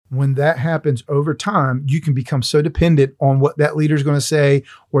when that happens over time, you can become so dependent on what that leader's going to say,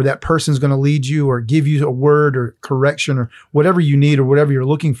 or that person's going to lead you or give you a word or correction or whatever you need or whatever you're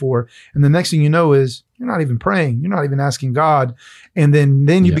looking for. And the next thing you know is you're not even praying. You're not even asking God. And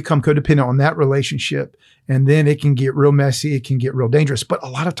then you become codependent on that relationship. And then it can get real messy. It can get real dangerous. But a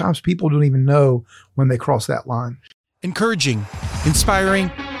lot of times people don't even know when they cross that line. Encouraging,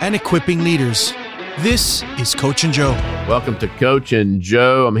 inspiring, and equipping leaders. This is Coach and Joe. Welcome to Coach and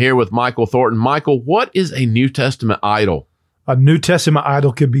Joe. I'm here with Michael Thornton. Michael, what is a New Testament idol? A New Testament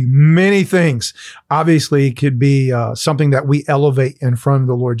idol could be many things. Obviously, it could be something that we elevate in front of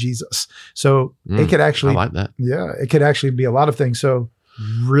the Lord Jesus. So it could actually, I like that. Yeah, it could actually be a lot of things. So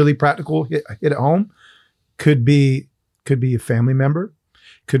really practical, hit at home. Could be a family member,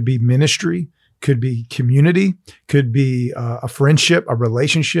 could be ministry, could be community, could be a friendship, a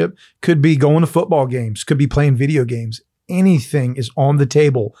relationship, could be going to football games, could be playing video games. Anything is on the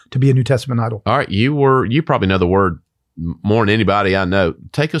table to be a New Testament idol. All right, you probably know the word more than anybody I know.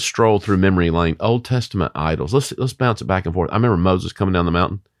 Take a stroll through memory lane. Old Testament idols. Let's bounce it back and forth. I remember Moses coming down the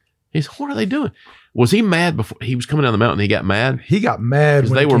mountain. He said, "What are they doing?" Was he mad before he was coming down the mountain? He got mad. He got mad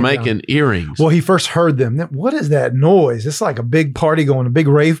because they were making earrings. Well, he first heard them. What is that noise? It's like a big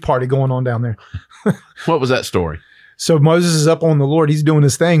rave party going on down there. What was that story? So Moses is up on the Lord. He's doing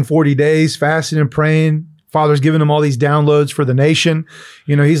his thing, 40 days, fasting and praying. Father's giving him all these downloads for the nation.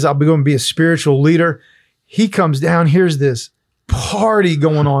 You know, he's going to be a spiritual leader. He comes down, here's this party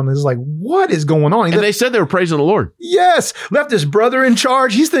going on. It's like, what is going on? And they said they were praising the Lord. Yes. Left his brother in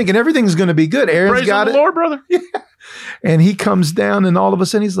charge. He's thinking everything's going to be good. Aaron's praising got the it. Lord, brother. Yeah. And he comes down and all of a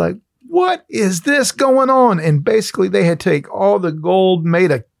sudden he's like, what is this going on? And basically they had take all the gold,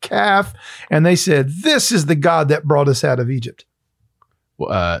 made a calf, and they said, this is the God that brought us out of Egypt.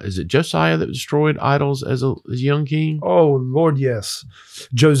 Is it Josiah that destroyed idols as a young king? Oh, Lord, yes.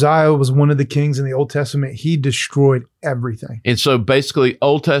 Josiah was one of the kings in the Old Testament. He destroyed everything. And so basically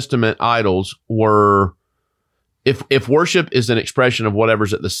Old Testament idols were, if worship is an expression of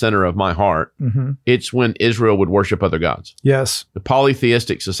whatever's at the center of my heart, it's when Israel would worship other gods. Yes. The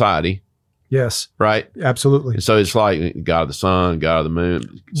polytheistic society. Yes. Right? Absolutely. And so it's like God of the sun, God of the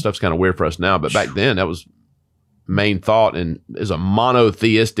moon. Stuff's kind of weird for us now, but back then that was main thought and is a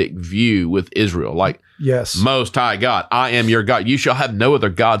monotheistic view with Israel. Like, yes, Most High God, I am your God. You shall have no other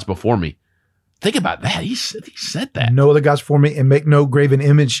gods before me. Think about that. He said that. No other gods before me, and make no graven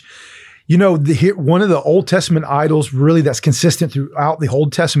image. You know, one of the Old Testament idols really that's consistent throughout the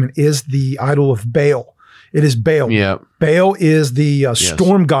Old Testament is the idol of Baal. It is Baal. Yeah. Baal is the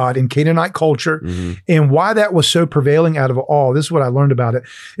storm god in Canaanite culture. And why that was so prevailing out of all, this is what I learned about it,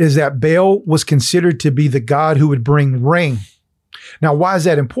 is that Baal was considered to be the god who would bring rain. Now, why is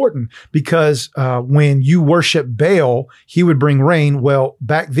that important? Because when you worship Baal, he would bring rain. Well,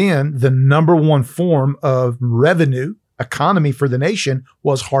 back then, the number one form of revenue, economy for the nation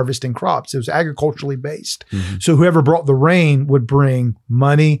was harvesting crops. It was agriculturally based. So whoever brought the rain would bring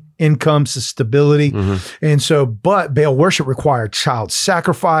money, income, stability. And so, but Baal worship required child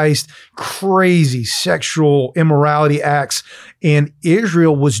sacrifice, crazy sexual immorality acts. And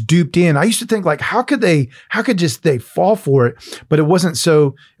Israel was duped in. I used to think like, how could they fall for it? But it wasn't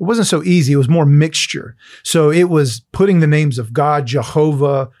so easy. It was more mixture. So it was putting the names of God,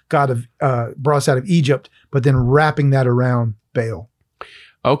 Jehovah, God of, brought us out of Egypt, but then wrapping that around Baal.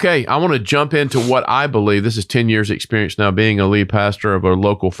 Okay, I want to jump into what I believe. This is 10 years experience now being a lead pastor of a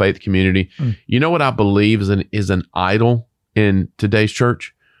local faith community. You know what I believe is an idol in today's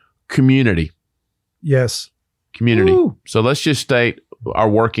church? Community. Yes. Community. Ooh. So let's just state our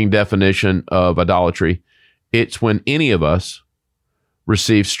working definition of idolatry. It's when any of us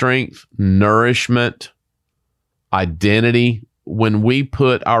receive strength, nourishment, identity, when we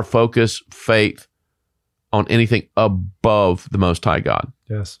put our focus, faith, on anything above the Most High God.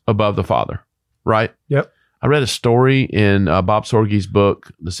 Yes. Above the Father, right? Yep. I read a story in Bob Sorge's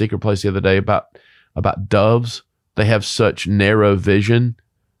book, The Secret Place, the other day about doves. They have such narrow vision.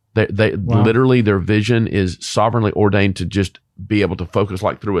 They literally, their vision is sovereignly ordained to just be able to focus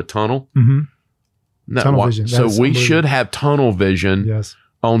like through a tunnel. Tunnel vision. So we should have tunnel vision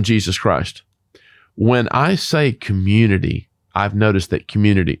on Jesus Christ. When I say community, I've noticed that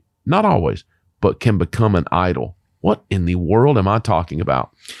community, not always, but can become an idol. What in the world am I talking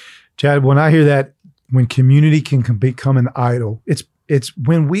about? Chad, when I hear that, when community can become an idol, it's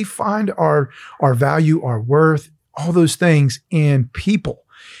when we find our value, our worth, all those things in people.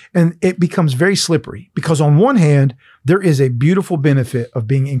 And it becomes very slippery because on one hand, there is a beautiful benefit of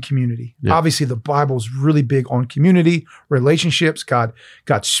being in community. Yeah. Obviously, the Bible's really big on community, relationships. God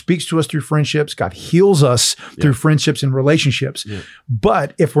speaks to us through friendships. God heals us through friendships and relationships. Yeah.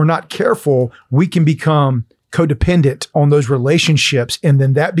 But if we're not careful, we can become codependent on those relationships. And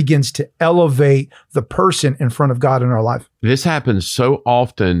then that begins to elevate the person in front of God in our life. This happens so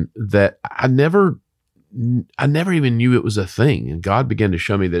often that I never even knew it was a thing. And God began to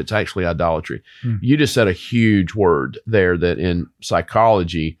show me that it's actually idolatry. You just said a huge word there that in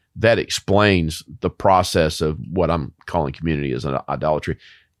psychology, that explains the process of what I'm calling community as an idolatry.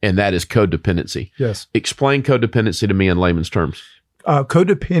 And that is codependency. Yes. Explain codependency to me in layman's terms.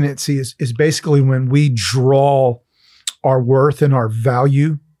 Codependency is basically when we draw our worth and our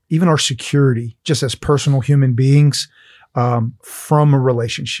value, even our security, just as personal human beings, from a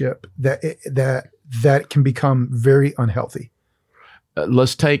relationship that can become very unhealthy.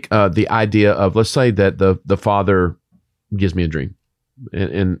 Let's take the idea of, let's say that the father gives me a dream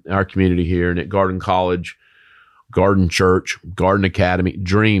in our community here and at Garden College, Garden Church, Garden Academy,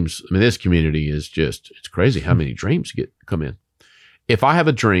 dreams. I mean, this community is just, it's crazy how many dreams come in. If I have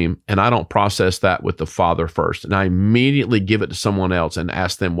a dream and I don't process that with the father first, and I immediately give it to someone else and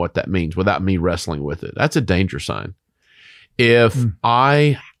ask them what that means without me wrestling with it, that's a danger sign. If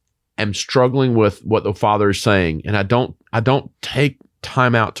I am struggling with what the father is saying and I don't take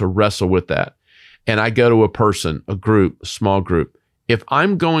time out to wrestle with that, and I go to a person, a group, a small group, if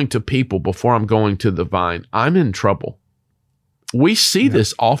I'm going to people before I'm going to the vine, I'm in trouble. We see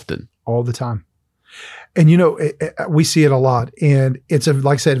this often. All the time. And, we see it a lot. And it's,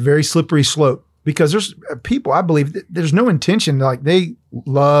 like I said, a very slippery slope because there's people, I believe, there's no intention. Like they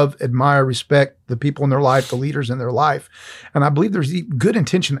love, admire, respect the people in their life, the leaders in their life. And I believe there's good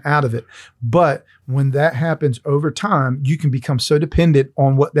intention out of it. But when that happens over time, you can become so dependent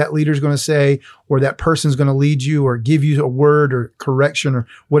on what that leader is going to say, or that person's going to lead you or give you a word or correction or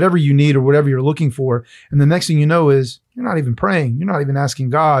whatever you need or whatever you're looking for. And the next thing you know is you're not even praying. You're not even asking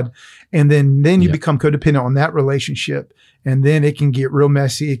God. And then you become codependent on that relationship. And then it can get real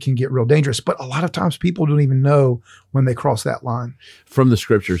messy. It can get real dangerous. But a lot of times people don't even know when they cross that line. From the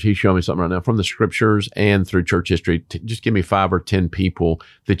scriptures, he's showing me something right now. From the scriptures and through church history, just give me 5 or 10 people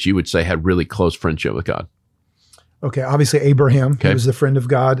that you would say had really close friendship with God. Okay, obviously Abraham, he was the friend of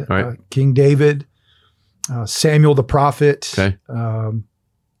God. Right. King David, Samuel the prophet,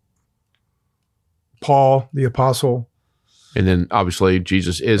 Paul the apostle. And then obviously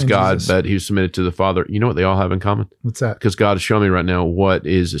Jesus is God, but he was submitted to the Father. You know what they all have in common? What's that? Because God is showing me right now what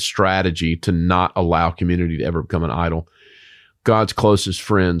is a strategy to not allow community to ever become an idol. God's closest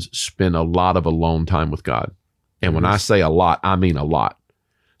friends spend a lot of alone time with God. And when I say a lot, I mean a lot.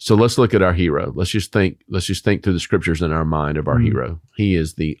 So let's look at our hero. Let's just think through the scriptures in our mind of our hero. He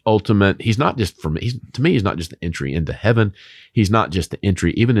is the ultimate. He's not just to me, he's not just the entry into heaven. He's not just the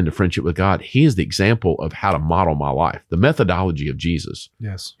entry even into friendship with God. He is the example of how to model my life. The methodology of Jesus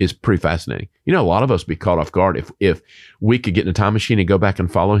is pretty fascinating. A lot of us be caught off guard if we could get in a time machine and go back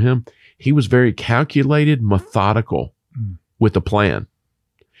and follow him. He was very calculated, methodical with a plan.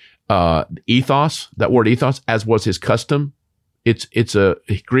 Ethos, that word ethos, as was his custom, it's a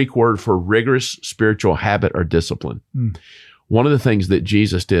Greek word for rigorous spiritual habit or discipline. One of the things that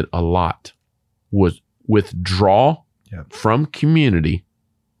Jesus did a lot was withdraw from community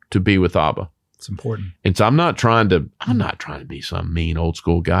to be with Abba. It's important. And so I'm not trying to be some mean old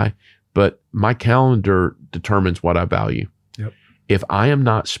school guy, but my calendar determines what I value. Yep. If I am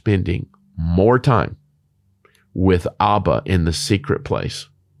not spending more time with Abba in the secret place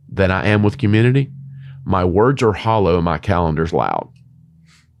than I am with community, my words are hollow and my calendar's loud.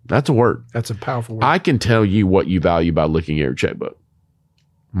 That's a word. That's a powerful word. I can tell you what you value by looking at your checkbook.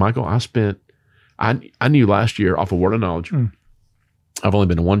 Michael, I knew last year off a word of knowledge. I've only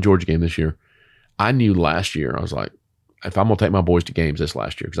been to one Georgia game this year. I knew last year, I was like, if I'm going to take my boys to games this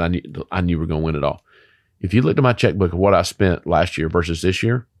last year, because I knew we were going to win it all. If you looked at my checkbook of what I spent last year versus this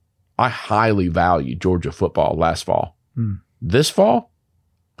year, I highly value Georgia football last fall. This fall,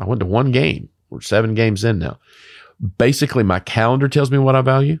 I went to one game. We're 7 games in now. Basically, my calendar tells me what I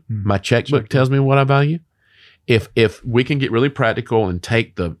value. My checkbook tells me what I value. If we can get really practical and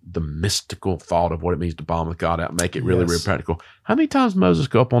take the mystical thought of what it means to bond with God out and make it really, really practical. How many times did Moses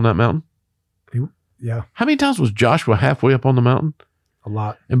go up on that mountain? Yeah. How many times was Joshua halfway up on the mountain? A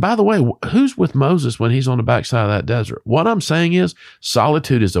lot. And by the way, who's with Moses when he's on the backside of that desert? What I'm saying is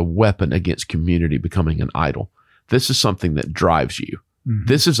solitude is a weapon against community becoming an idol. This is something that drives you.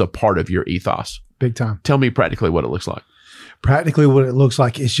 This is a part of your ethos. Big time. Tell me practically what it looks like. Practically what it looks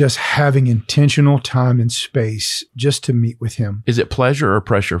like is just having intentional time and space just to meet with him. Is it pleasure or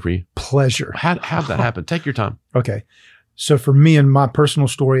pressure for you? Pleasure. How'd that happen? Take your time. Okay. So for me and my personal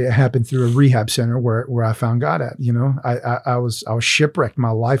story, it happened through a rehab center where I found God at. You know, I was shipwrecked.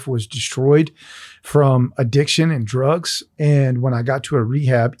 My life was destroyed from addiction and drugs. And when I got to a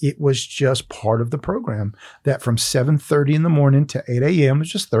rehab, it was just part of the program that from 7:30 in the morning to 8 a.m. it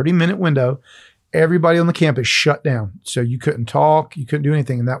was just 30-minute window. Everybody on the campus shut down. So you couldn't talk, you couldn't do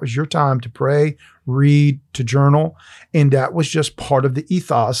anything. And that was your time to pray, read, to journal. And that was just part of the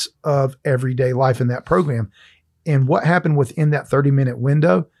ethos of everyday life in that program. And what happened within that 30-minute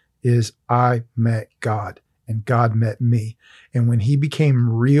window is I met God and God met me. And when he became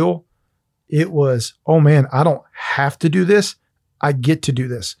real, it was, oh man, I don't have to do this. I get to do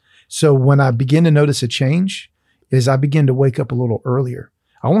this. So when I begin to notice a change is I begin to wake up a little earlier.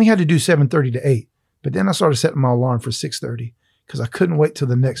 I only had to do 7:30 to 8, but then I started setting my alarm for 6:30 because I couldn't wait till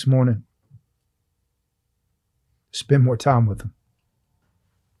the next morning. Spend more time with him.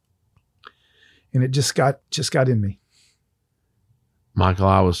 And it just got in me. Michael,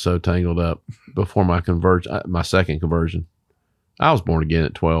 I was so tangled up before my second conversion. I was born again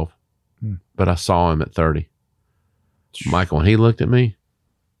at 12, but I saw him at 30. Michael, when he looked at me,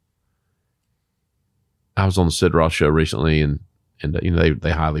 I was on the Sid Roth show recently, and you know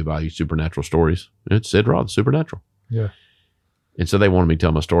they highly value supernatural stories. It's Sid Roth, supernatural. Yeah. And so they wanted me to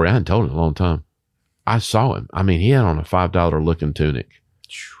tell my story. I hadn't told it in a long time. I saw him. I mean, he had on a $5 looking tunic,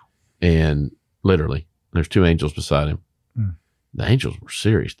 and literally, there's two angels beside him. The angels were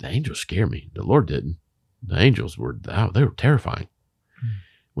serious. The angels scared me. The Lord didn't. The angels were terrifying.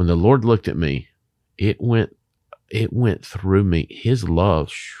 When the Lord looked at me, it went through me. His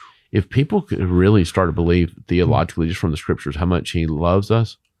love. If people could really start to believe theologically, just from the scriptures, how much he loves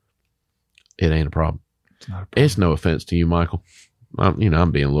us, it ain't a problem. It's not a problem. It's no offense to you, Michael. I'm being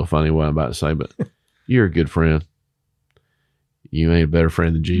a little funny what I'm about to say, but you're a good friend. You ain't a better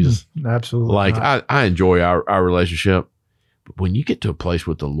friend than Jesus. Absolutely. Like I enjoy our relationship, but when you get to a place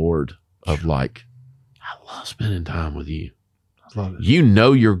with the Lord of like, I love spending time with you. I love it. You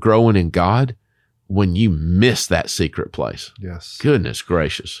know you're growing in God when you miss that secret place. Yes. Goodness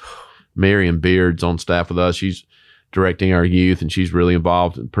gracious. Marion Beard's on staff with us. She's directing our youth, and she's really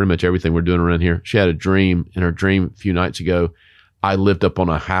involved in pretty much everything we're doing around here. She had a dream. In her dream a few nights ago, I lived up on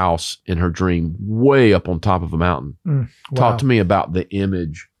a house in her dream, way up on top of a mountain. Wow. Talk to me about the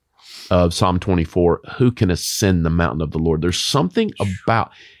image of Psalm 24. Who can ascend the mountain of the Lord? There's something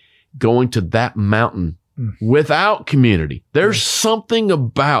about going to that mountain without community. There's something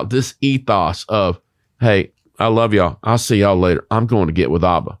about this ethos of, hey, I love y'all. I'll see y'all later. I'm going to get with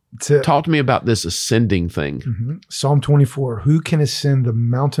Abba. Talk to me about this ascending thing. Psalm 24, who can ascend the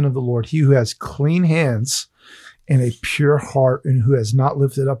mountain of the Lord? He who has clean hands and a pure heart, and who has not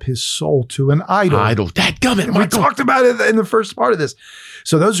lifted up his soul to an idol. Dadgummit, We talked about it in the first part of this.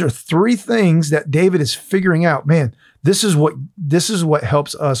 So those are three things that David is figuring out. Man, this is what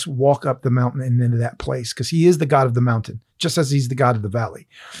helps us walk up the mountain and into that place, because he is the God of the mountain, just as he's the God of the valley.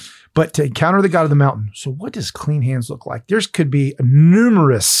 But to encounter the God of the mountain, so what does clean hands look like? There's could be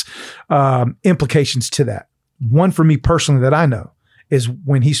numerous implications to that. One for me personally that I know is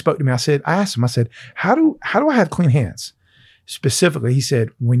when he spoke to me, I asked him, how do I have clean hands? Specifically, he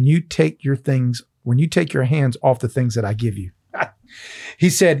said, when you take your hands off the things that I give you. He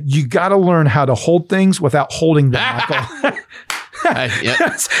said, you got to learn how to hold things without holding them, Michael.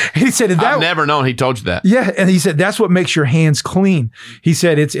 He said, I've never known he told you that. Yeah. And he said, that's what makes your hands clean. He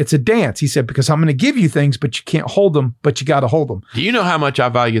said, it's a dance. He said, because I'm going to give you things, but you can't hold them, but you got to hold them. Do you know how much I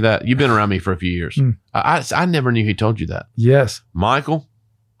value that? You've been around me for a few years. I never knew he told you that. Yes. Michael,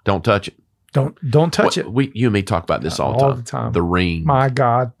 don't touch it. Don't touch it. You and me talk about this all the time. The ring. My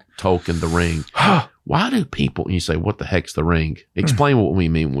God. Tolkien, the ring. Why do people, you say, what the heck's the ring? Explain what we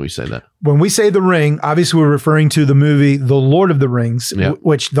mean when we say that. When we say the ring, obviously we're referring to the movie, The Lord of the Rings,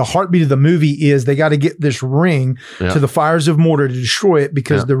 which the heartbeat of the movie is they got to get this ring to the fires of Mordor to destroy it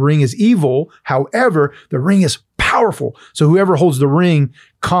because the ring is evil. However, the ring is powerful. So whoever holds the ring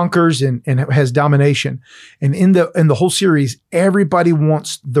conquers and has domination. And in the whole series, everybody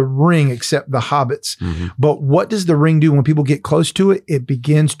wants the ring except the hobbits. But what does the ring do when people get close to it? It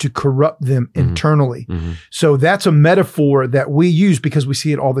begins to corrupt them internally. So that's a metaphor that we use because we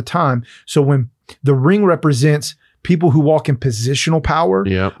see it all the time. So when the ring represents people who walk in positional power,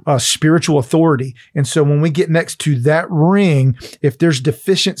 spiritual authority. And so when we get next to that ring, if there's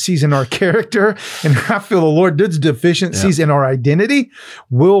deficiencies in our character, and I feel the Lord does deficiencies in our identity,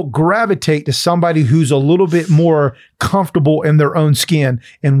 we'll gravitate to somebody who's a little bit more comfortable in their own skin,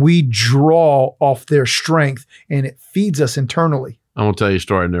 and we draw off their strength, and it feeds us internally. I'm going to tell you a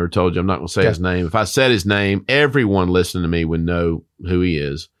story I never told you. I'm not going to say his name. If I said his name, everyone listening to me would know who he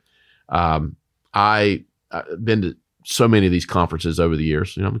is. I've been to so many of these conferences over the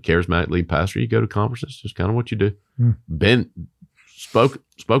years. You know, I'm a charismatic lead pastor. You go to conferences, just kind of what you do. Spoken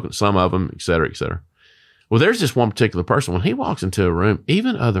at some of them, et cetera, et cetera. Well, there's this one particular person. When he walks into a room,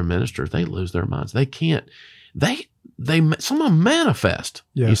 even other ministers, they lose their minds. They can't. Some of them manifest.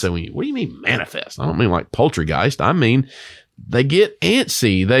 Yes. You say, what do you mean manifest? I don't mean like poltergeist. I mean, they get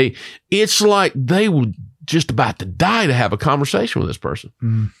antsy. It's like they were just about to die to have a conversation with this person.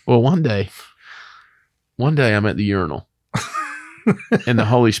 Well, one day I'm at the urinal and the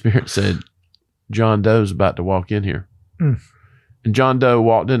Holy Spirit said, John Doe's about to walk in here. And John Doe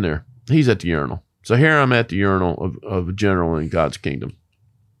walked in there. He's at the urinal. So here I'm at the urinal of a general in God's kingdom.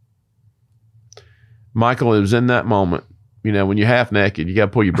 Michael, it was in that moment, you know, when you're half naked, you got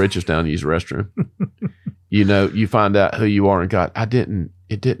to pull your britches down to use the restroom. You know, you find out who you are in God. I didn't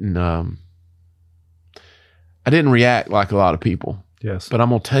react like a lot of people. Yes. But I'm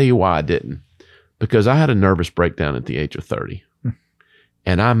going to tell you why I didn't. Because I had a nervous breakdown at the age of 30.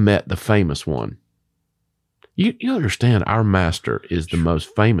 And I met the famous one. You understand, our master is the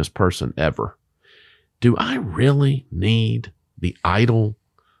most famous person ever. Do I really need the idol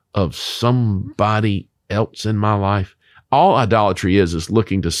of somebody else in my life? All idolatry is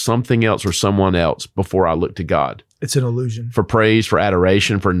looking to something else or someone else before I look to God. It's an illusion. For praise, for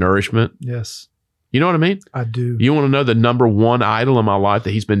adoration, for nourishment. Yes. You know what I mean? I do. You want to know the number one idol in my life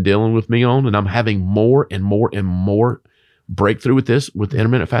that he's been dealing with me on, and I'm having more and more and more breakthrough with this, with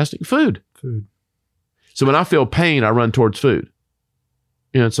intermittent fasting? Food. So when I feel pain, I run towards food.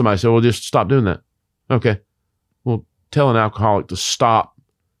 You know, somebody said, well, just stop doing that. Okay. Well, tell an alcoholic to stop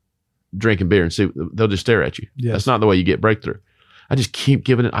drinking beer and see, they'll just stare at you. Yes. That's not the way you get breakthrough. I just keep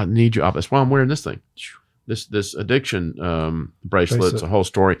giving it. I need you. That's why I'm wearing this thing. This addiction bracelet. It's a whole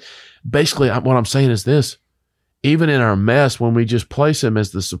story. Basically, what I'm saying is this: even in our mess, when we just place him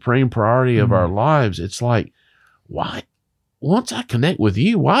as the supreme priority of our lives, it's like, why? Once I connect with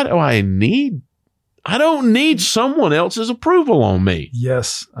you, why do I don't need someone else's approval on me.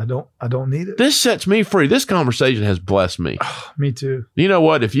 Yes, I don't need it. This sets me free. This conversation has blessed me. Me too. You know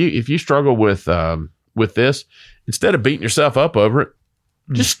what? If you struggle with this, instead of beating yourself up over it,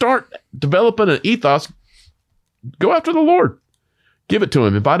 just start developing an ethos. Go after the Lord. Give it to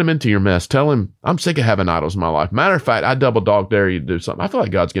him. Invite him into your mess. Tell him, I'm sick of having idols in my life. Matter of fact, I double dog dare you to do something. I feel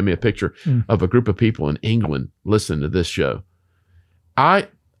like God's giving me a picture of a group of people in England listening to this show. I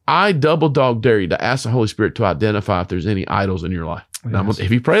double dog dare you to ask the Holy Spirit to identify if there's any idols in your life. Yes. Now,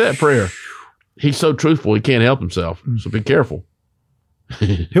 if you pray that prayer, he's so truthful, he can't help himself. So be careful.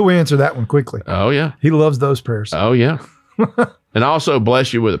 He'll answer that one quickly. Oh, yeah. He loves those prayers. Oh, yeah. And also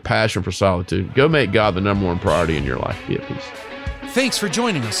bless you with a passion for solitude. Go make God the number one priority in your life. Be at peace. Thanks for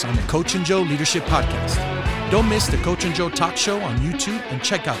joining us on the Coach and Joe Leadership Podcast. Don't miss the Coach and Joe Talk Show on YouTube, and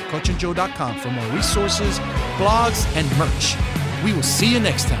check out coachandjoe.com for more resources, blogs, and merch. We will see you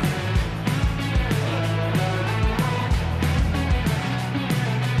next time.